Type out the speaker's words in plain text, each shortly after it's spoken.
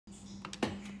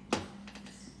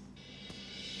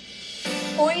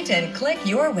Point and click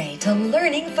your way to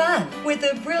learning fun with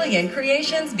the Brilliant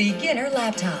Creations Beginner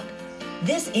Laptop.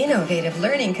 This innovative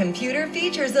learning computer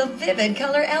features a vivid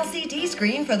color LCD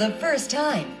screen for the first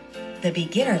time. The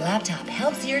Beginner Laptop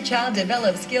helps your child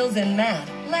develop skills in math,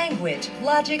 language,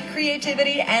 logic,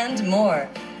 creativity, and more.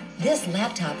 This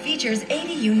laptop features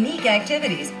 80 unique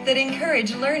activities that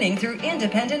encourage learning through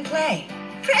independent play.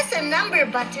 Press a number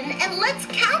button and let's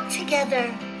count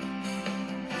together.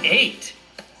 8.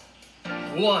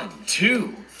 1,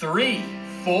 2, 3,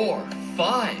 4,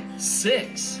 5,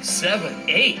 6, 7,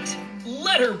 8.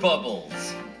 Letter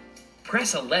bubbles.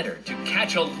 Press a letter to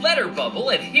catch a letter bubble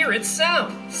and hear its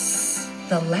sound.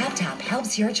 The laptop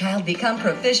helps your child become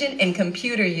proficient in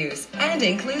computer use and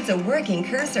includes a working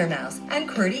cursor mouse and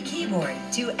QWERTY keyboard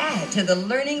to add to the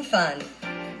learning fun.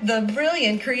 The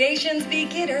Brilliant Creations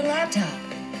Beginner Laptop.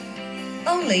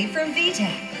 Only from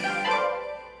Vtech.